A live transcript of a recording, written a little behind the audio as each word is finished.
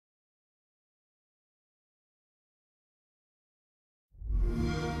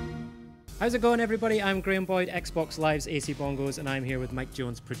How's it going, everybody? I'm Graham Boyd, Xbox Live's AC Bongos, and I'm here with Mike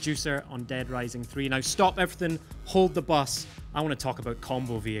Jones, producer on Dead Rising 3. Now stop everything, hold the bus. I want to talk about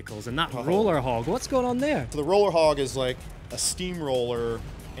combo vehicles and that roller hog. What's going on there? So the roller hog is like a steamroller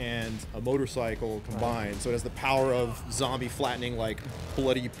and a motorcycle combined. So it has the power of zombie flattening, like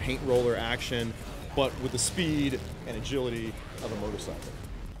bloody paint roller action, but with the speed and agility of a motorcycle.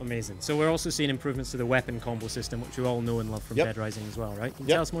 Amazing. So we're also seeing improvements to the weapon combo system, which we all know and love from Dead Rising as well, right? Can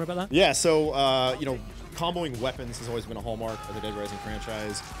you tell us more about that? Yeah, so, you know, comboing weapons has always been a hallmark of the Dead Rising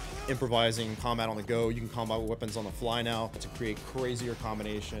franchise. Improvising combat on the go. You can combat with weapons on the fly now to create crazier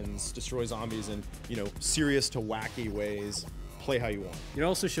combinations, destroy zombies in, you know, serious to wacky ways. Play how you want. You're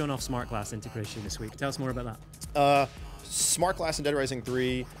also showing off smart glass integration this week. Tell us more about that. Smart glass in Dead Rising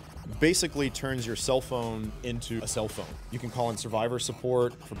 3 basically turns your cell phone into a cell phone. You can call in survivor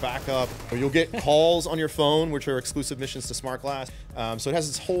support for backup, or you'll get calls on your phone, which are exclusive missions to Smart Glass. So it has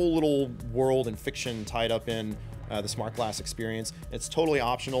this whole little world and fiction tied up in the Smart Glass experience. It's totally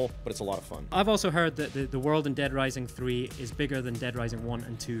optional, but it's a lot of fun. I've also heard that the world in Dead Rising 3 is bigger than Dead Rising 1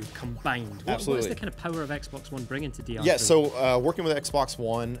 and 2 combined. What is the kind of power of Xbox One bringing to DR3? Yeah, so working with Xbox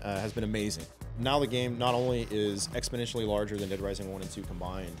One has been amazing. Now the game not only is exponentially larger than Dead Rising 1 and 2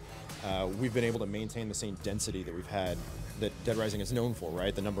 combined, we've been able to maintain the same density that we've had that Dead Rising is known for,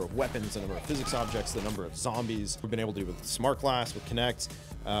 right? The number of weapons, the number of physics objects, the number of zombies. We've been able to do with Smart Glass, with Kinect,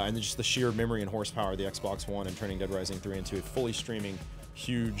 and then just the sheer memory and horsepower of the Xbox One and turning Dead Rising 3 into a fully streaming,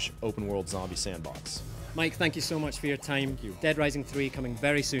 huge open world zombie sandbox. Mike, thank you so much for your time. Thank you. Dead Rising 3 coming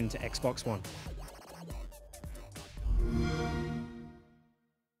very soon to Xbox One.